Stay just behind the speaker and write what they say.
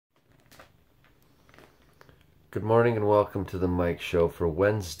Good morning and welcome to the Mike Show for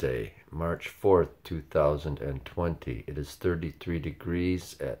Wednesday, March 4th, 2020. It is 33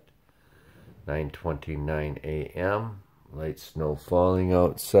 degrees at 9:29 a.m. Light snow falling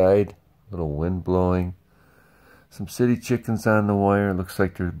outside, a little wind blowing. Some city chickens on the wire. Looks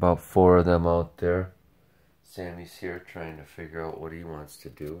like there's about 4 of them out there. Sammy's here trying to figure out what he wants to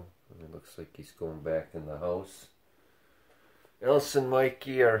do. It looks like he's going back in the house. Elsa and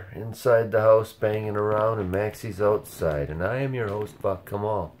Mikey are inside the house banging around, and Maxie's outside. And I am your host, Buck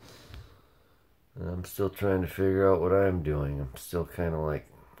Kamal. And I'm still trying to figure out what I'm doing. I'm still kind of like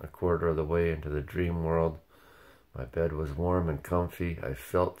a quarter of the way into the dream world. My bed was warm and comfy. I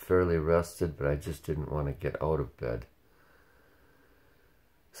felt fairly rested, but I just didn't want to get out of bed.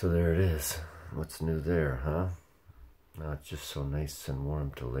 So there it is. What's new there, huh? Now it's just so nice and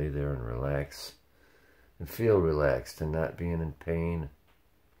warm to lay there and relax. And feel relaxed and not being in pain.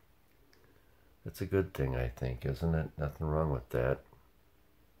 That's a good thing, I think, isn't it? Nothing wrong with that.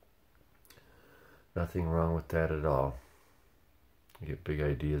 Nothing wrong with that at all. I get big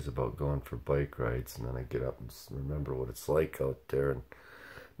ideas about going for bike rides, and then I get up and remember what it's like out there. And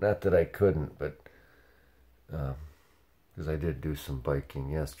not that I couldn't, but because I did do some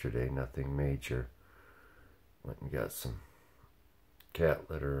biking yesterday, nothing major. Went and got some cat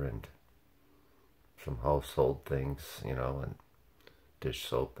litter and some household things, you know, and dish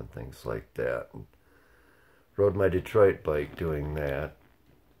soap and things like that. And rode my Detroit bike doing that,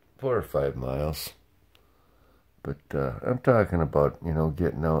 4 or 5 miles. But I'm talking about, you know,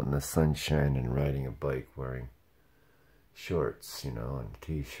 getting out in the sunshine and riding a bike wearing shorts, you know, and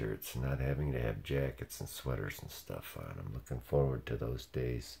t-shirts, and not having to have jackets and sweaters and stuff on. I'm looking forward to those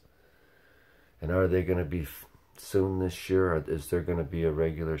days. And are they going to be soon this year? Or is there going to be a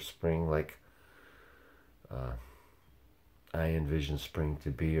regular spring like I envision spring to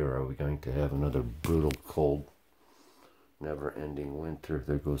be, or are we going to have another brutal, cold, never-ending winter?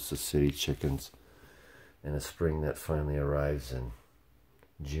 There goes the city chickens, and a spring that finally arrives in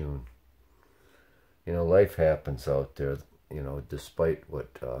June. You know, life happens out there, you know, despite what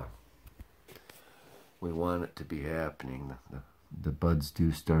we want it to be happening. The buds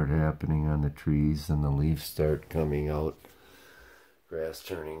do start happening on the trees, and the leaves start coming out. Grass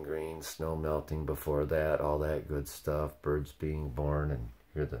turning green, snow melting before that, all that good stuff, birds being born, and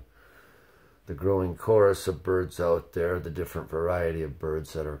hear the growing chorus of birds out there, the different variety of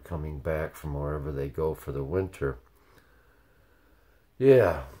birds that are coming back from wherever they go for the winter.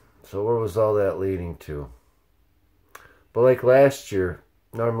 Yeah, so where was all that leading to? But like last year,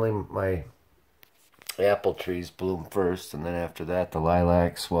 normally my apple trees bloom first, and then after that the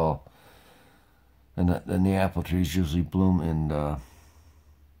lilacs, well, and then the apple trees usually bloom in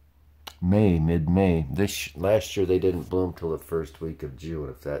May, mid-May. Last year they didn't bloom till the first week of June,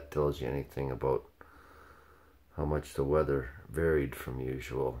 if that tells you anything about how much the weather varied from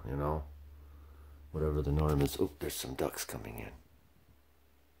usual, you know? Whatever the norm is. Oh, there's some ducks coming in.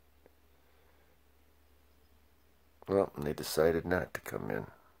 Well, and they decided not to come in.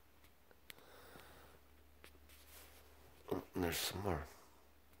 Oh, and there's some more.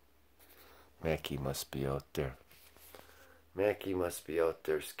 Mackie must be out there. Mackie must be out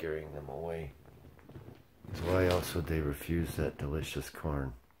there scaring them away. Why else would they refuse that delicious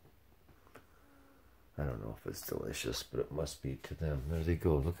corn? I don't know if it's delicious, but it must be to them. There they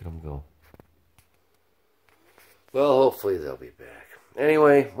go. Look at them go. Well, hopefully they'll be back.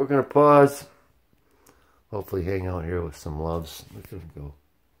 Anyway, we're going to pause. Hopefully hang out here with some loves. Look at them go.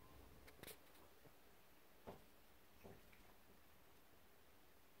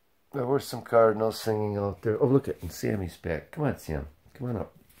 There were some cardinals singing out there. Oh, look at and Sammy's back. Come on, Sam. Come on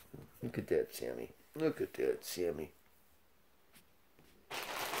up. Look at that, Sammy. Look at that, Sammy.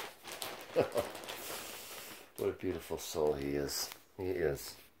 What a beautiful soul he is. He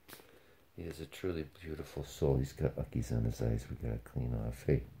is. He is a truly beautiful soul. He's got uckies on his eyes we gotta clean off.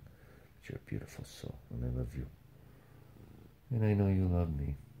 Hey, but you're a beautiful soul, and I love you. And I know you love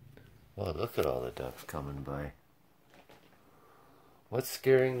me. Oh, look at all the ducks coming by. What's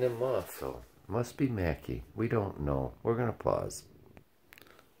scaring them off, though? Must be Mackie. We don't know. We're going to pause.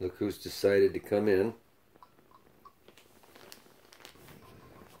 Look who's decided to come in.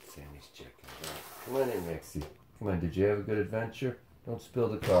 Sammy's checking it out. Come on in, Maxie. Come on, did you have a good adventure? Don't spill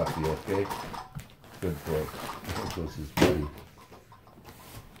the coffee, okay? Good boy. There goes his buddy.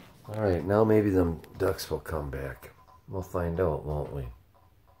 Alright, now maybe them ducks will come back. We'll find out, won't we?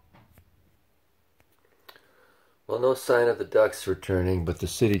 Well, no sign of the ducks returning, but the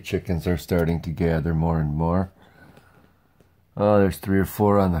city chickens are starting to gather more and more. Oh, there's 3 or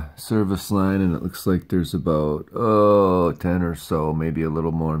 4 on the service line, and it looks like there's about, 10 or so, maybe a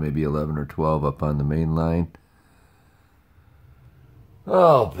little more, maybe 11 or 12 up on the main line.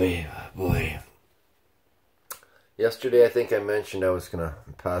 Oh, boy. Yesterday, I think I mentioned I was going to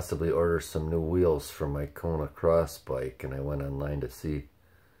possibly order some new wheels for my Kona cross bike, and I went online to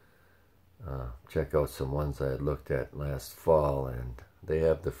check out some ones I had looked at last fall, and they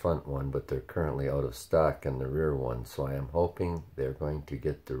have the front one, but they're currently out of stock in the rear one, so I am hoping they're going to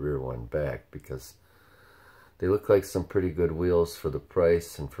get the rear one back, because they look like some pretty good wheels for the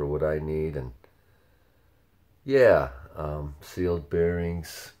price and for what I need. And yeah, sealed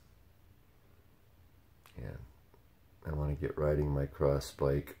bearings, and I want to get riding my cross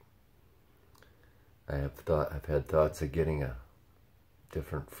bike. I've had thoughts of getting a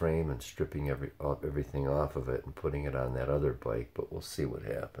different frame and stripping everything off of it and putting it on that other bike, but we'll see what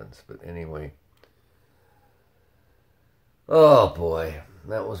happens. But anyway, oh boy,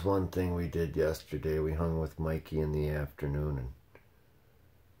 that was one thing we did yesterday. We hung with Mikey in the afternoon, and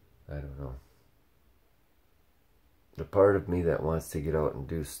I don't know, the part of me that wants to get out and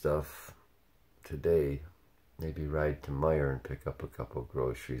do stuff today, maybe ride to Meijer and pick up a couple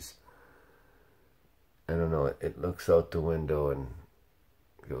groceries. I don't know, it looks out the window and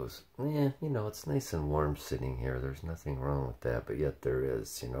goes, yeah, you know, it's nice and warm sitting here. There's nothing wrong with that, but yet there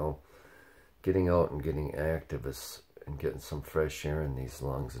is, you know. Getting out and getting active and getting some fresh air in these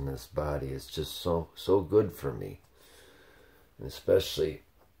lungs and this body is just so good for me. And especially,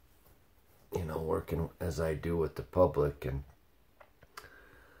 you know, working as I do with the public and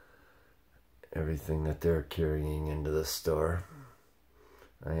everything that they're carrying into the store.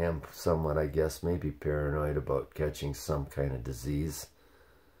 I am somewhat, I guess, maybe paranoid about catching some kind of disease.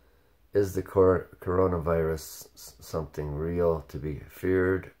 Is the coronavirus something real to be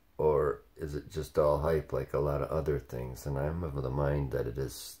feared, or is it just all hype like a lot of other things? And I'm of the mind that it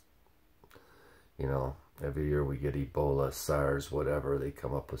is. You know, every year we get Ebola, SARS, whatever. They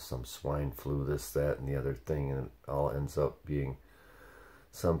come up with some swine flu, this, that, and the other thing, and it all ends up being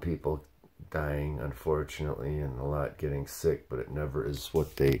some people dying, unfortunately, and a lot getting sick, but it never is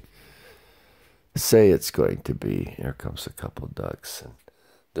what they say it's going to be. Here comes a couple ducks, and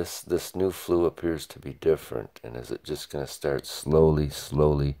this new flu appears to be different. And is it just going to start slowly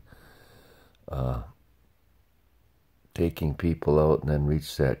taking people out and then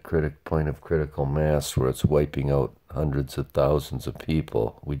reach that point of critical mass where it's wiping out hundreds of thousands of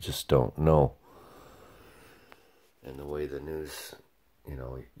people? We just don't know. And the way the news, you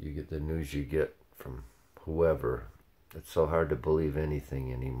know, you get the news you get from whoever, it's so hard to believe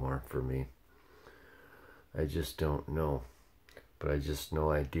anything anymore for me. I just don't know. But I just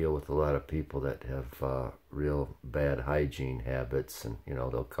know I deal with a lot of people that have real bad hygiene habits, and, you know,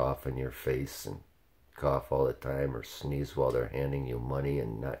 they'll cough in your face and cough all the time, or sneeze while they're handing you money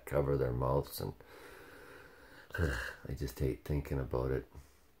and not cover their mouths, and I just hate thinking about it.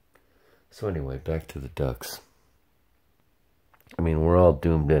 So anyway, back to the ducks. I mean, we're all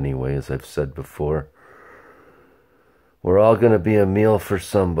doomed anyway, as I've said before. We're all going to be a meal for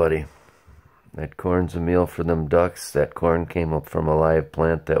somebody. That corn's a meal for them ducks. That corn came up from a live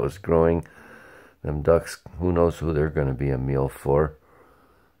plant that was growing. Them ducks, who knows who they're going to be a meal for.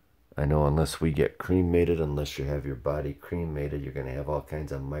 I know unless we get cremated, unless you have your body cremated, you're going to have all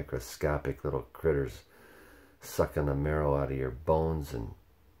kinds of microscopic little critters sucking the marrow out of your bones and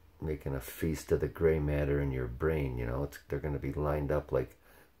making a feast of the gray matter in your brain. You know, they're going to be lined up like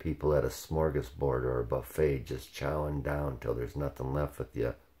people at a smorgasbord or a buffet, just chowing down till there's nothing left with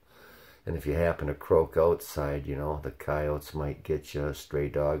you. And if you happen to croak outside, you know, the coyotes might get you, a stray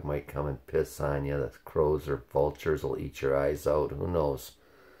dog might come and piss on you, the crows or vultures will eat your eyes out, who knows.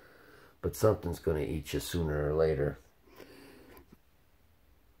 But something's going to eat you sooner or later.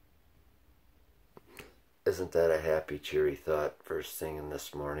 Isn't that a happy, cheery thought first thing in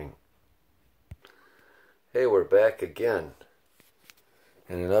this morning? Hey, we're back again.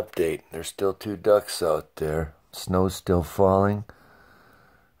 And an update, there's still 2 ducks out there. Snow's still falling.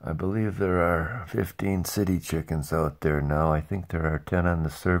 I believe there are 15 city chickens out there now. I think there are 10 on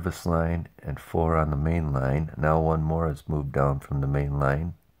the service line and 4 on the main line. Now 1 more has moved down from the main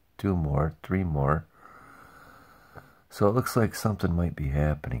line. 2 more, 3 more. So it looks like something might be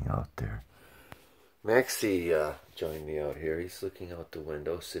happening out there. Maxie joined me out here. He's looking out the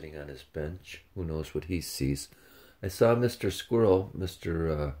window, sitting on his bench. Who knows what he sees. I saw Mr. Squirrel,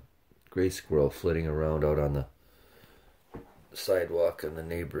 Mr. Gray Squirrel, flitting around out on the sidewalk on the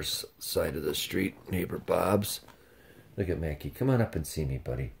neighbor's side of the street, neighbor Bob's. Look at Mackie. Come on up and see me,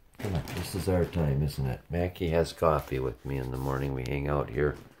 buddy. Come on. This is our time, isn't it? Mackie has coffee with me in the morning. We hang out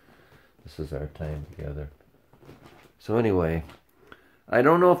here. This is our time together. So anyway, I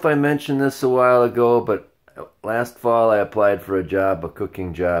don't know if I mentioned this a while ago, but last fall I applied for a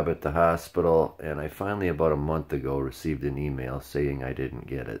cooking job at the hospital, and I finally, about a month ago, received an email saying I didn't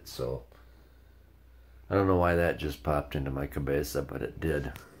get it. So I don't know why that just popped into my cabeza, but it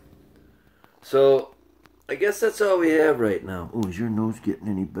did. So I guess that's all we have right now. Oh, is your nose getting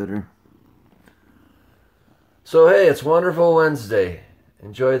any better? So hey, it's Wonderful Wednesday.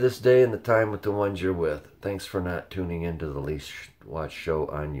 Enjoy this day and the time with the ones you're with. Thanks for not tuning into the Least Watch Show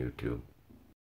on YouTube.